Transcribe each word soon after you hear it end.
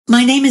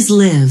My name is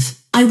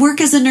Liv. I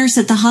work as a nurse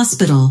at the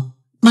hospital.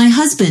 My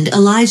husband,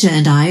 Elijah,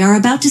 and I are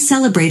about to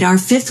celebrate our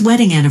 5th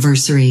wedding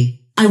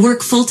anniversary. I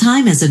work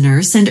full-time as a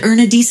nurse and earn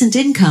a decent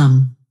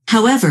income.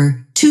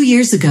 However, 2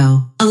 years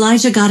ago,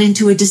 Elijah got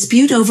into a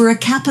dispute over a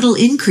capital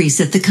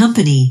increase at the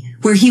company,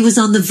 where he was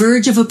on the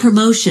verge of a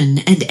promotion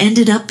and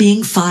ended up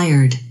being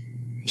fired.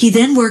 He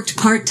then worked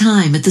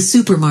part-time at the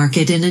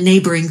supermarket in a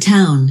neighboring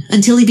town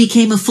until he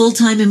became a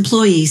full-time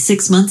employee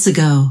 6 months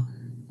ago.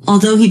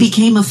 Although he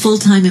became a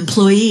full-time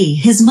employee,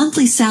 his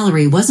monthly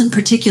salary wasn't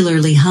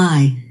particularly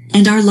high,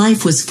 and our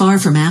life was far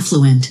from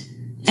affluent.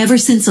 Ever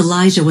since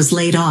Elijah was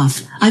laid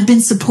off, I've been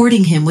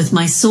supporting him with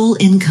my sole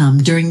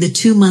income during the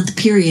 2-month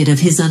period of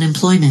his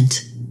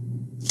unemployment.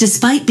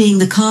 Despite being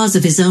the cause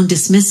of his own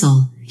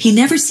dismissal, he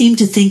never seemed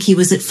to think he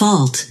was at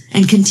fault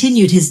and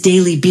continued his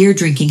daily beer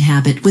drinking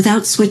habit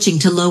without switching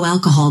to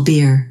low-alcohol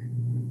beer.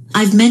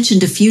 I've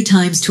mentioned a few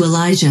times to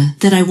Elijah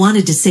that I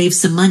wanted to save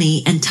some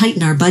money and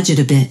tighten our budget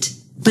a bit,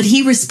 but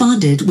he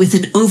responded with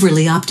an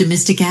overly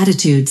optimistic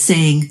attitude,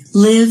 saying,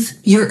 "Liv,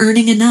 you're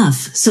earning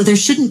enough, so there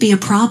shouldn't be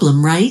a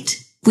problem,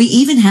 right? We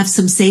even have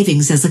some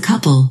savings as a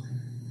couple."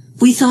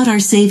 We thought our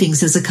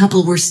savings as a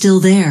couple were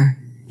still there.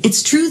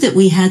 It's true that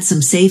we had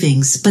some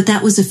savings, but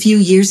that was a few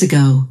years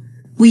ago.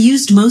 We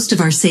used most of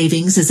our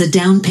savings as a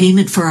down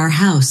payment for our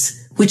house,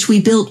 which we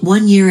built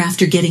 1 year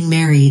after getting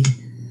married.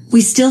 We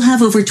still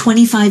have over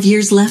 25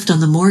 years left on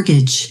the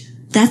mortgage.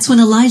 That's when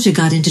Elijah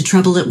got into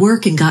trouble at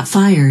work and got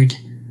fired.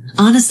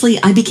 Honestly,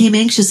 I became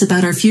anxious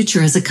about our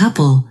future as a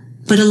couple,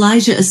 but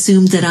Elijah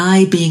assumed that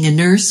I, being a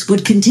nurse,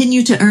 would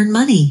continue to earn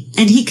money,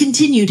 and he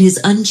continued his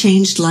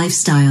unchanged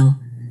lifestyle.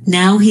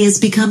 Now he has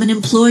become an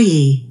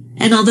employee,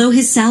 and although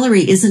his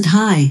salary isn't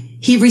high,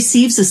 he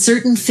receives a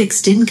certain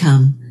fixed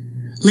income.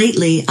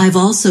 Lately, I've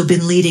also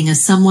been leading a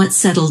somewhat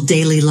settled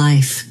daily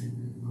life.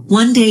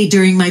 One day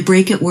during my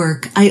break at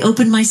work, I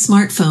opened my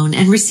smartphone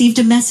and received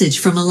a message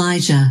from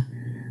Elijah.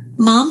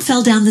 "Mom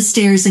fell down the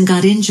stairs and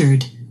got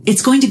injured.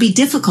 It's going to be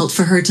difficult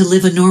for her to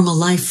live a normal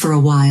life for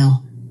a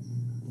while."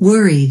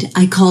 Worried,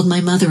 I called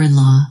my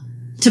mother-in-law.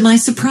 To my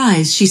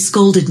surprise, she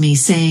scolded me,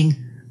 saying,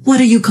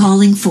 "What are you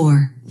calling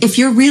for? If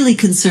you're really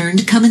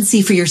concerned, come and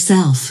see for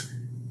yourself."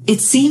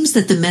 It seems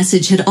that the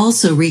message had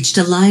also reached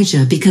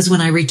Elijah because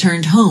when I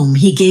returned home,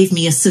 he gave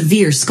me a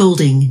severe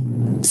scolding.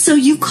 "So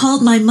you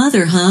called my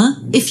mother, huh?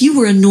 If you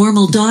were a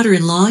normal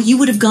daughter-in-law, you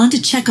would have gone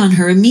to check on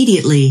her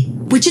immediately.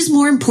 Which is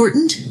more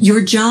important,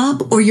 your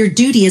job or your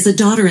duty as a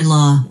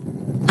daughter-in-law?"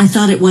 I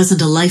thought it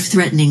wasn't a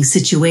life-threatening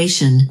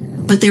situation,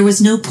 but there was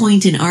no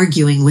point in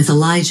arguing with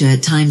Elijah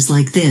at times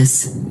like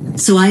this,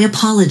 so I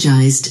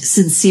apologized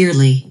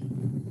sincerely.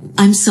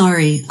 "I'm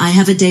sorry, I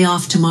have a day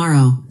off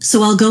tomorrow,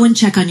 so I'll go and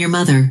check on your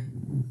mother."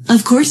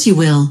 "Of course you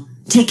will.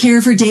 Take care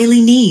of her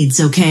daily needs,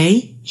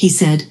 okay?" he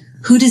said.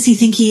 Who does he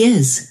think he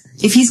is?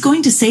 If he's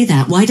going to say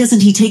that, why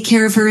doesn't he take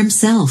care of her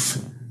himself?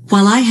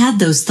 While I had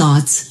those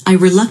thoughts, I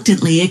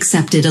reluctantly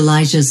accepted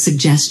Elijah's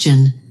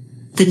suggestion.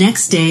 The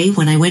next day,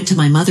 when I went to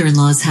my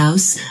mother-in-law's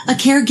house, a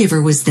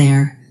caregiver was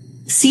there.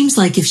 Seems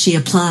like if she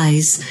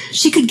applies,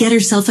 she could get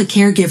herself a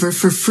caregiver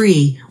for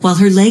free while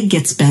her leg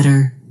gets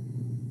better.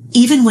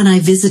 Even when I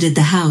visited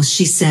the house,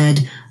 she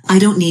said, "I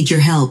don't need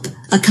your help.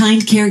 A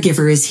kind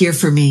caregiver is here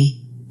for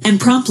me," and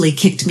promptly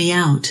kicked me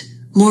out.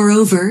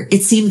 Moreover,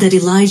 it seemed that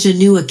Elijah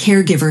knew a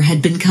caregiver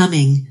had been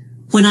coming.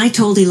 When I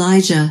told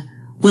Elijah,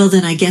 "Well,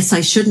 then I guess I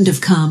shouldn't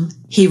have come,"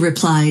 he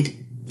replied,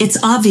 "It's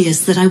obvious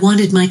that I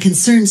wanted my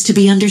concerns to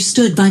be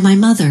understood by my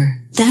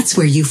mother. That's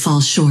where you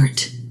fall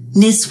short."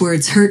 Nis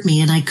words hurt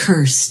me and I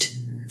cursed.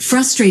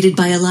 Frustrated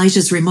by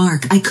Elijah's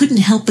remark, I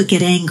couldn't help but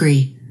get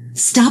angry.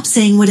 "Stop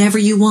saying whatever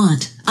you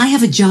want. I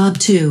have a job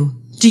too.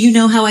 Do you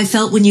know how I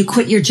felt when you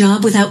quit your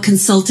job without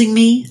consulting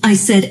me?" I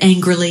said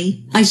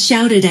angrily. I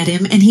shouted at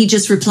him and he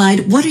just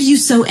replied, "What are you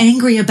so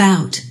angry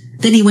about?"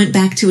 Then he went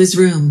back to his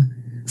room.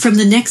 From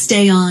the next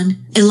day on,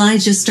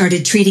 Elijah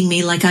started treating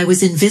me like I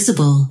was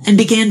invisible and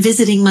began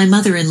visiting my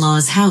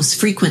mother-in-law's house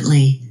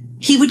frequently.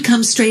 He would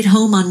come straight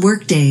home on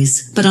work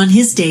days, but on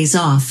his days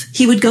off,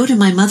 he would go to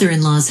my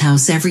mother-in-law's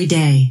house every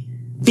day.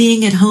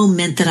 Being at home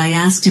meant that I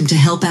asked him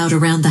to help out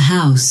around the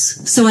house,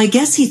 so I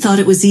guess he thought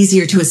it was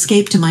easier to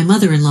escape to my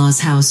mother-in-law's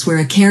house where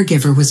a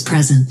caregiver was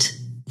present.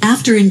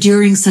 After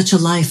enduring such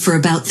a life for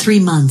about 3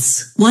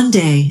 months, one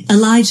day,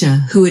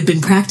 Elijah, who had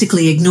been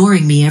practically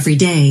ignoring me every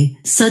day,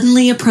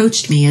 suddenly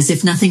approached me as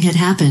if nothing had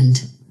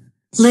happened.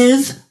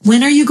 "Liv,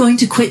 when are you going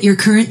to quit your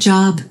current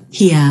job?"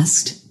 he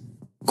asked.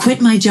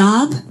 "Quit my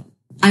job?"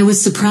 I was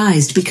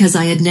surprised because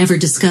I had never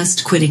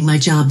discussed quitting my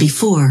job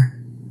before.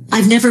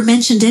 "I've never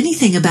mentioned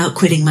anything about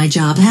quitting my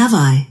job, have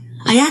I?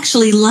 I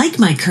actually like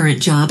my current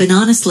job and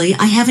honestly,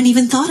 I haven't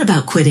even thought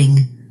about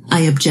quitting," I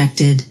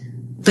objected.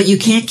 "But you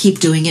can't keep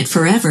doing it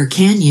forever,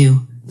 can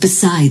you?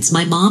 Besides,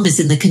 my mom is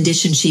in the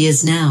condition she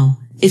is now.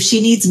 If she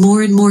needs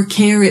more and more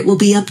care, it will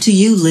be up to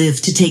you,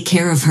 Liv, to take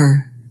care of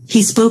her."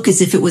 He spoke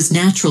as if it was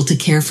natural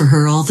to care for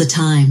her all the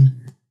time.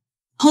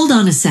 "Hold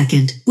on a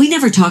second, we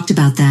never talked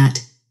about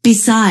that.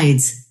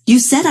 Besides, You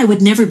said I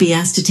would never be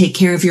asked to take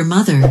care of your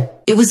mother.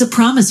 It was a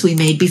promise we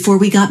made before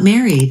we got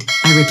married,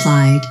 I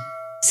replied.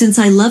 Since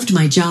I loved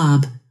my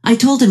job, I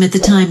told him at the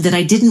time that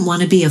I didn't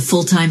want to be a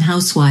full-time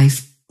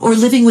housewife, or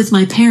living with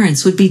my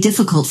parents would be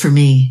difficult for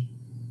me.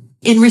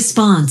 In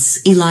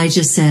response,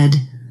 Elijah said,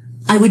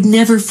 I would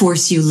never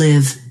force you,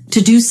 Liv,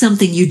 to do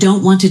something you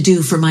don't want to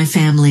do for my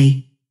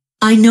family.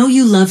 I know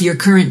you love your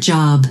current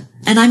job,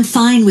 and I'm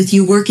fine with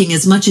you working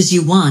as much as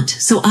you want,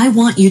 so I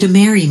want you to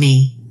marry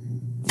me.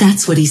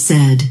 That's what he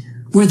said.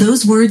 Were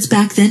those words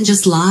back then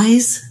just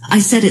lies? I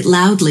said it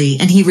loudly,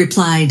 and he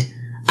replied,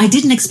 I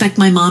didn't expect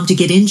my mom to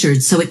get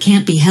injured, so it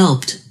can't be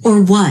helped.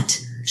 Or what?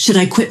 Should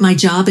I quit my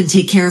job and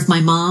take care of my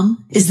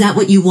mom? Is that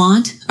what you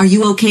want? Are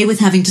you okay with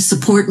having to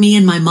support me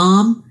and my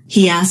mom?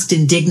 He asked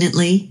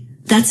indignantly.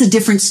 That's a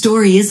different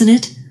story, isn't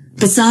it?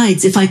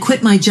 Besides, if I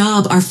quit my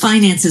job, our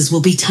finances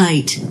will be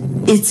tight.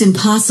 It's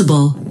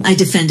impossible, I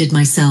defended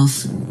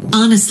myself.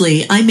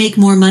 Honestly, I make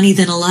more money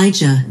than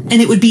Elijah, and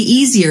it would be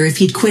easier if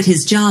he'd quit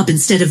his job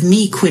instead of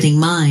me quitting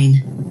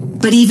mine.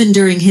 But even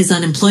during his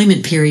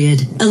unemployment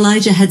period,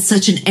 Elijah had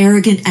such an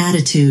arrogant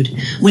attitude.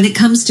 When it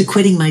comes to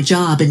quitting my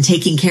job and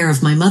taking care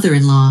of my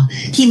mother-in-law,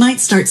 he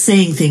might start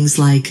saying things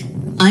like,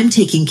 I'm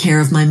taking care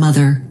of my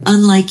mother,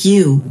 unlike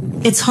you.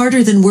 It's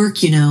harder than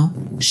work, you know.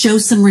 Show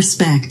some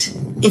respect.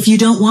 If you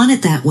don't want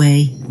it that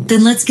way,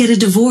 then let's get a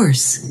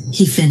divorce,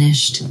 he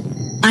finished.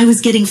 I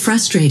was getting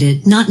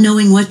frustrated, not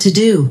knowing what to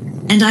do,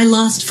 and I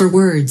lost for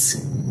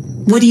words.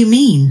 What do you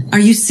mean? Are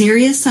you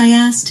serious? I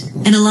asked,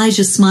 and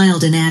Elijah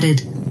smiled and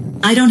added,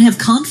 I don't have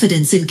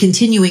confidence in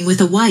continuing with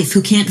a wife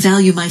who can't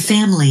value my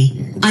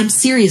family. I'm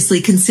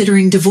seriously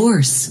considering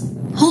divorce.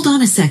 Hold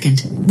on a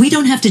second. We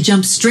don't have to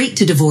jump straight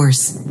to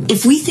divorce.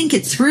 If we think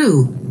it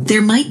through,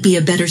 there might be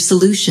a better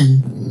solution.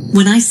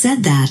 When I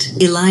said that,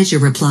 Elijah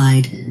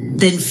replied,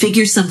 Then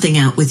figure something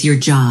out with your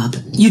job.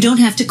 You don't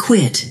have to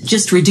quit,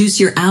 just reduce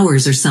your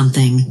hours or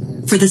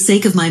something. For the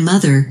sake of my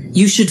mother,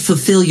 you should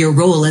fulfill your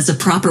role as a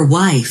proper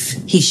wife,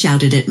 he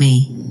shouted at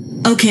me.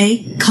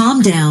 Okay,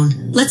 calm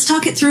down. Let's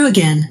talk it through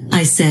again,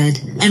 I said,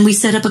 and we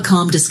set up a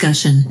calm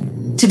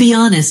discussion. To be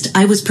honest,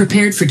 I was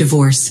prepared for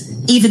divorce,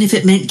 even if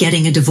it meant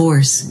getting a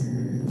divorce.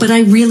 But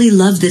I really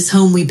loved this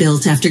home we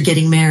built after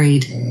getting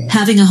married.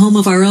 Having a home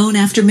of our own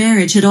after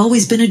marriage had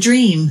always been a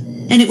dream,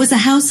 and it was a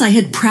house I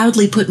had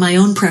proudly put my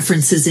own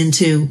preferences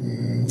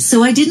into.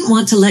 So I didn't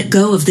want to let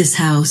go of this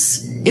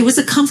house. It was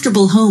a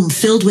comfortable home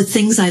filled with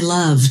things I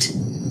loved.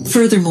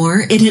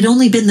 Furthermore, it had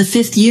only been the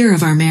 5th year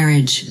of our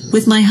marriage.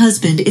 With my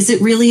husband, is it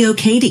really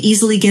okay to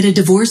easily get a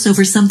divorce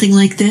over something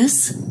like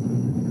this?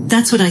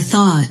 That's what I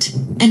thought,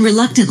 and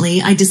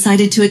reluctantly I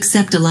decided to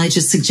accept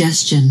Elijah's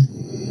suggestion.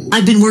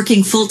 I've been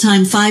working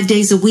full-time 5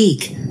 days a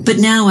week, but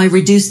now I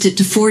reduced it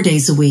to 4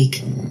 days a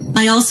week.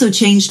 I also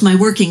changed my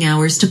working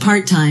hours to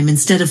part-time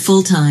instead of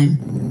full-time.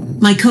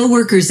 My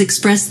co-workers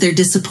expressed their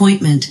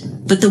disappointment,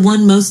 but the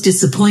one most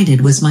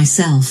disappointed was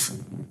myself.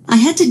 I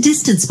had to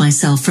distance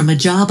myself from a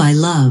job I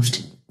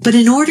loved, but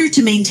in order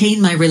to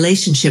maintain my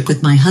relationship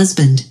with my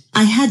husband,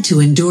 I had to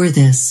endure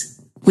this.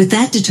 With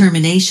that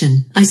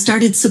determination, I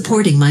started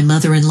supporting my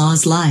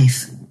mother-in-law's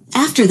life.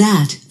 After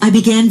that, I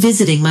began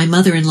visiting my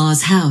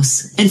mother-in-law's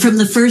house, and from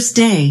the first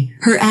day,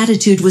 her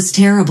attitude was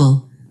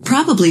terrible,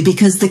 probably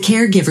because the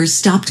caregivers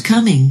stopped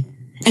coming.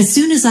 As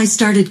soon as I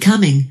started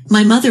coming,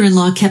 my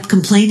mother-in-law kept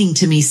complaining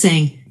to me,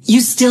 saying,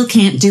 You still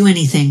can't do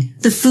anything.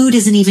 The food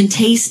isn't even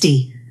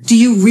tasty. Do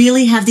you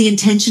really have the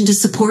intention to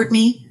support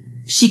me?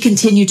 She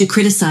continued to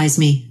criticize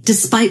me,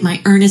 despite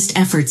my earnest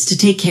efforts to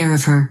take care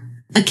of her.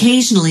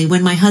 Occasionally,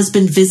 when my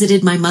husband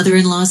visited my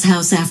mother-in-law's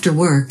house after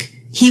work,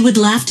 he would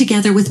laugh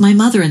together with my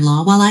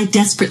mother-in-law while I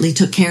desperately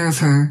took care of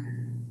her.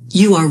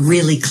 You are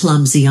really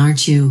clumsy,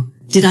 aren't you?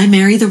 Did I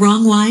marry the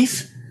wrong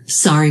wife?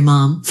 Sorry,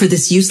 Mom, for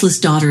this useless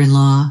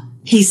daughter-in-law,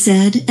 he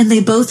said, and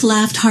they both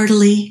laughed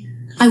heartily.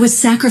 I was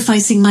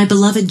sacrificing my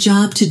beloved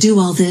job to do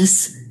all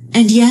this,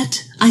 and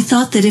yet I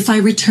thought that if I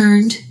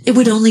returned, it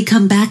would only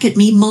come back at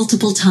me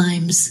multiple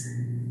times.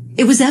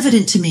 It was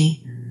evident to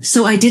me,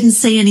 so I didn't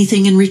say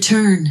anything in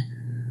return.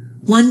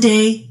 One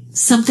day,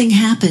 something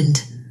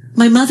happened.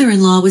 My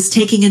mother-in-law was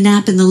taking a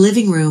nap in the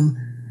living room,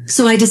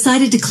 so I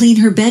decided to clean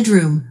her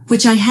bedroom,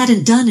 which I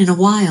hadn't done in a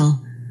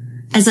while.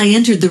 As I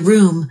entered the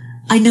room,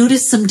 I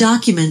noticed some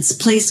documents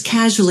placed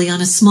casually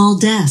on a small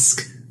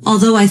desk.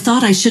 Although I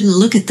thought I shouldn't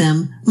look at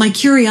them, my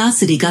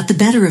curiosity got the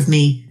better of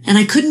me, and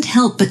I couldn't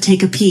help but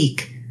take a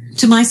peek.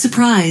 To my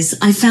surprise,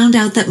 I found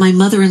out that my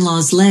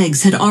mother-in-law's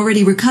legs had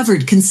already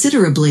recovered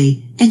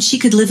considerably, and she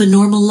could live a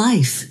normal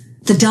life.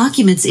 The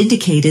documents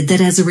indicated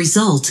that as a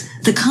result,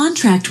 the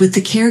contract with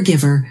the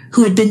caregiver,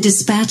 who had been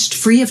dispatched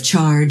free of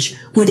charge,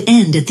 would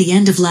end at the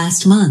end of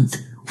last month.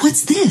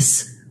 What's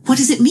this? What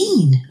does it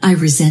mean? I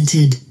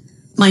resented.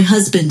 My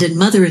husband and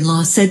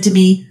mother-in-law said to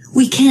me,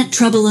 We can't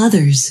trouble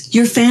others,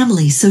 your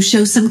family, so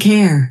show some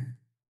care.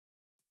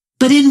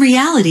 But in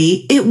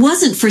reality, it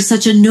wasn't for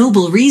such a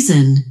noble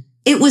reason.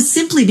 It was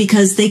simply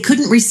because they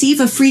couldn't receive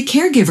a free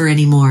caregiver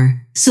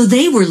anymore, so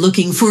they were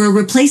looking for a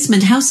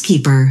replacement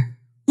housekeeper.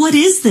 What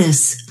is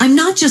this? I'm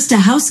not just a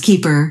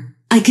housekeeper.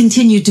 I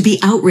continued to be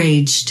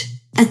outraged.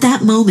 At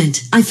that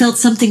moment, I felt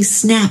something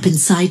snap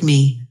inside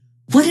me.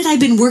 What had I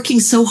been working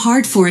so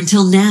hard for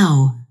until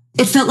now?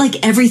 It felt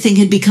like everything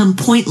had become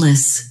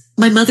pointless.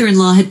 My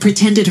mother-in-law had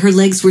pretended her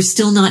legs were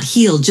still not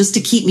healed just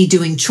to keep me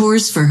doing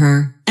chores for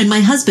her, and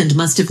my husband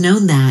must have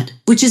known that,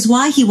 which is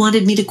why he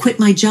wanted me to quit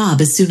my job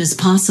as soon as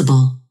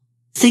possible.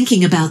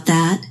 Thinking about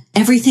that,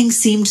 everything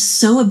seemed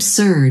so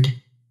absurd.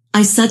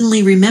 I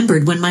suddenly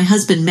remembered when my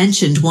husband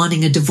mentioned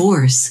wanting a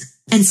divorce,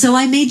 and so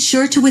I made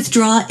sure to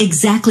withdraw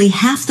exactly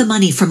half the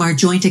money from our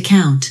joint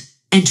account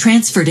and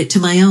transferred it to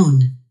my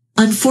own.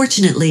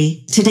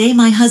 Unfortunately, today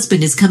my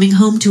husband is coming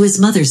home to his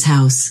mother's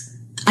house.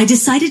 I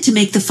decided to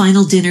make the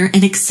final dinner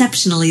an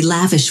exceptionally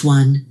lavish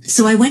one,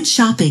 so I went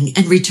shopping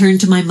and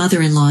returned to my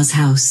mother-in-law's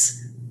house.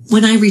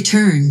 When I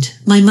returned,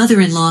 my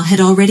mother-in-law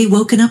had already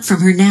woken up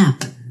from her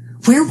nap.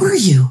 "Where were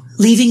you?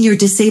 Leaving your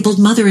disabled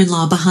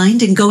mother-in-law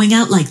behind and going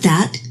out like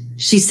that?"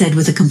 she said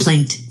with a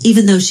complaint,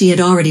 even though she had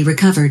already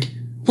recovered.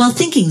 While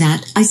thinking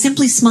that, I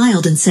simply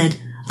smiled and said,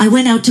 "I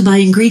went out to buy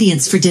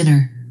ingredients for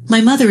dinner."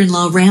 My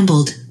mother-in-law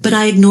rambled, but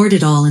I ignored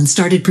it all and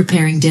started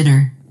preparing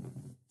dinner.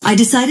 I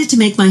decided to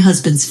make my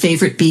husband's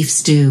favorite beef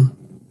stew.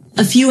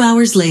 A few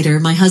hours later,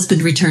 my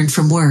husband returned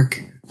from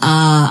work.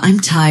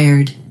 I'm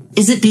tired.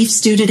 Is it beef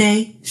stew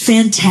today?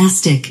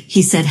 Fantastic,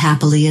 he said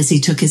happily as he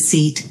took his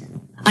seat.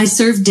 I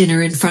served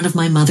dinner in front of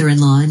my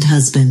mother-in-law and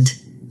husband.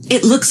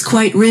 "It looks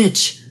quite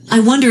rich. I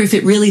wonder if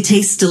it really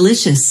tastes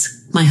delicious,"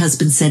 my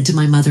husband said to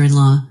my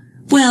mother-in-law.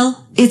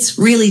 "Well, it's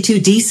really too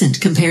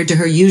decent compared to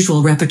her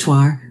usual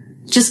repertoire.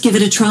 Just give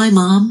it a try,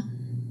 Mom."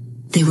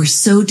 They were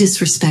so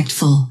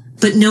disrespectful.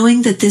 But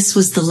knowing that this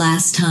was the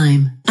last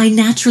time, I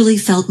naturally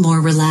felt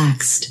more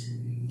relaxed.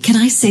 "Can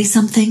I say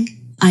something?"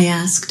 I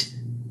asked.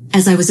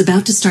 As I was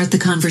about to start the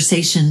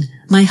conversation,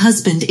 my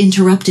husband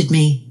interrupted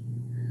me.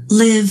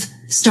 "Liv,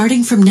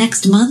 starting from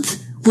next month,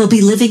 we'll be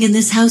living in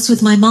this house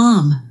with my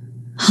mom."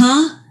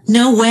 "Huh?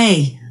 No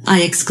way,"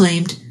 I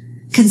exclaimed.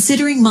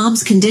 "Considering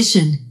Mom's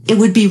condition, it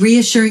would be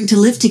reassuring to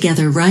live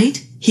together,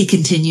 right?" he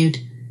continued.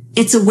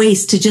 "It's a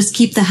waste to just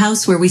keep the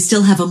house where we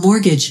still have a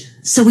mortgage,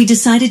 so we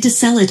decided to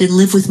sell it and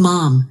live with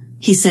Mom,"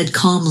 he said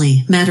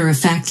calmly,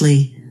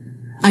 matter-of-factly.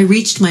 I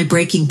reached my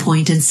breaking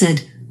point and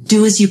said,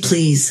 "Do as you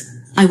please.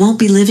 I won't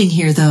be living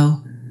here,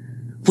 though."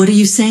 "What are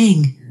you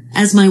saying?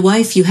 As my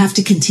wife, you have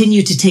to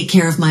continue to take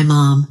care of my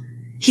mom."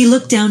 He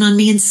looked down on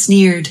me and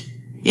sneered.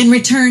 In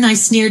return, I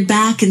sneered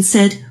back and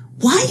said,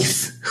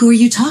 "Wife? Who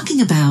are you talking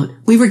about?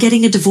 We were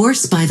getting a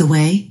divorce, by the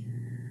way."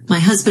 My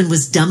husband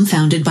was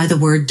dumbfounded by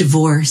the word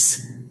divorce,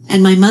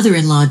 and my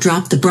mother-in-law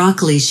dropped the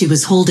broccoli she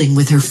was holding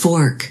with her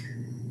fork.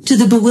 To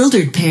the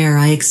bewildered pair,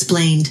 I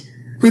explained,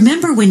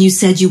 "Remember when you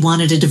said you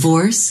wanted a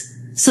divorce?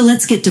 So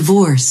let's get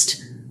divorced.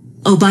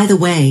 Oh, by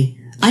the way,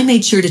 I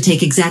made sure to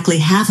take exactly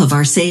half of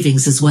our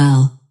savings as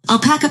well. I'll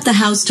pack up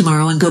the house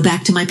tomorrow and go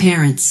back to my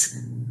parents."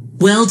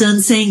 Well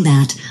done saying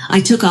that,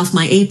 I took off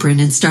my apron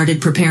and started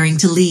preparing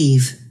to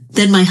leave.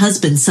 Then my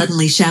husband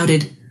suddenly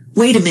shouted,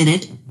 "Wait a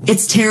minute,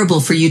 it's terrible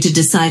for you to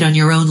decide on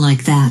your own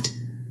like that."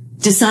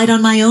 "Decide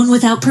on my own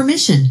without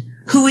permission?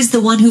 Who is the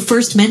one who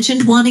first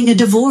mentioned wanting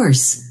a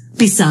divorce?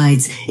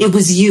 Besides, it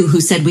was you who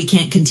said we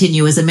can't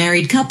continue as a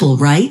married couple,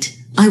 right?"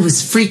 I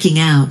was freaking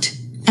out.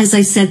 As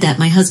I said that,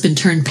 my husband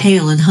turned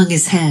pale and hung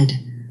his head.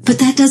 "But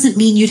that doesn't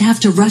mean you'd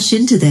have to rush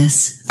into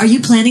this. Are you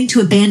planning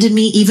to abandon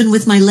me even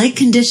with my leg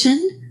condition?"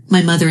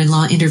 My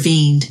mother-in-law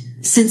intervened.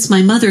 Since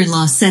my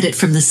mother-in-law said it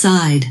from the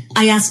side,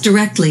 I asked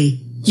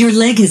directly, "Your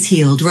leg is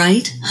healed,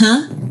 right?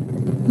 Huh?"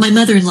 My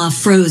mother-in-law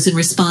froze in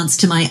response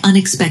to my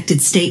unexpected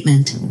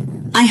statement.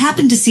 "I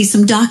happened to see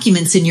some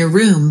documents in your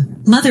room.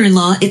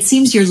 Mother-in-law, it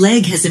seems your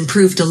leg has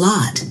improved a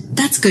lot."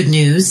 "That's good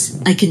news,"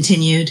 I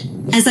continued.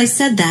 As I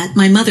said that,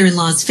 my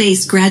mother-in-law's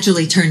face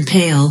gradually turned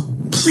pale.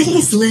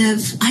 "Please,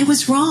 Liv, I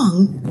was wrong.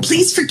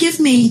 Please forgive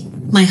me,"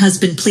 my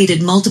husband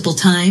pleaded multiple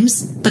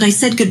times, but I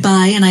said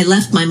goodbye and I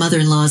left my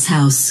mother-in-law's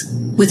house.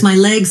 With my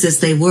legs as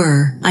they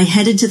were, I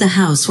headed to the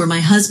house where my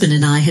husband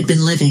and I had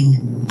been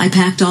living. I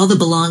packed all the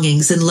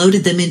belongings and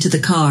loaded them into the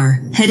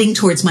car, heading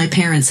towards my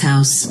parents'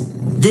 house.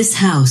 This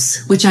house,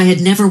 which I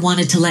had never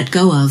wanted to let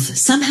go of,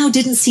 somehow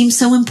didn't seem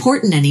so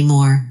important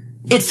anymore.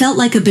 It felt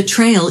like a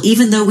betrayal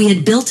even though we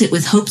had built it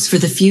with hopes for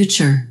the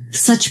future.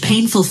 Such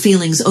painful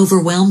feelings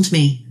overwhelmed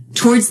me.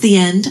 Towards the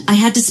end, I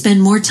had to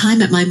spend more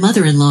time at my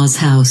mother-in-law's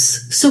house,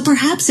 so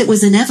perhaps it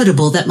was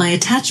inevitable that my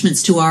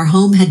attachments to our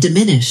home had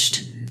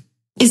diminished.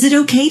 Is it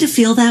okay to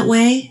feel that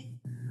way?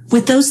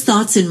 With those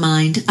thoughts in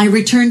mind, I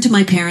returned to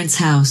my parents'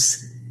 house.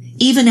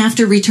 Even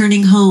after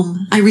returning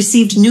home, I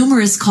received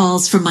numerous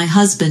calls from my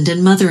husband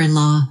and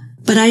mother-in-law,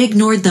 but I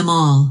ignored them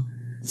all.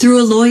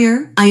 Through a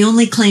lawyer, I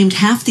only claimed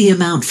half the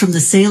amount from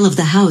the sale of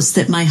the house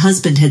that my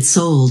husband had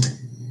sold.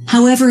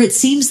 However, it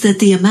seems that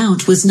the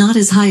amount was not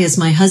as high as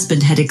my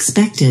husband had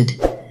expected,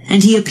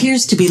 and he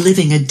appears to be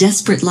living a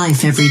desperate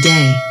life every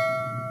day.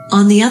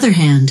 On the other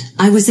hand,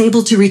 I was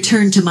able to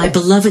return to my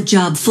beloved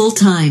job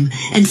full-time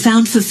and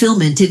found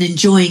fulfillment in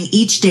enjoying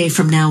each day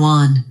from now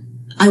on.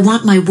 I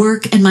want my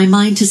work and my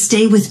mind to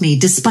stay with me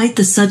despite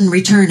the sudden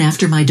return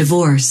after my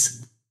divorce.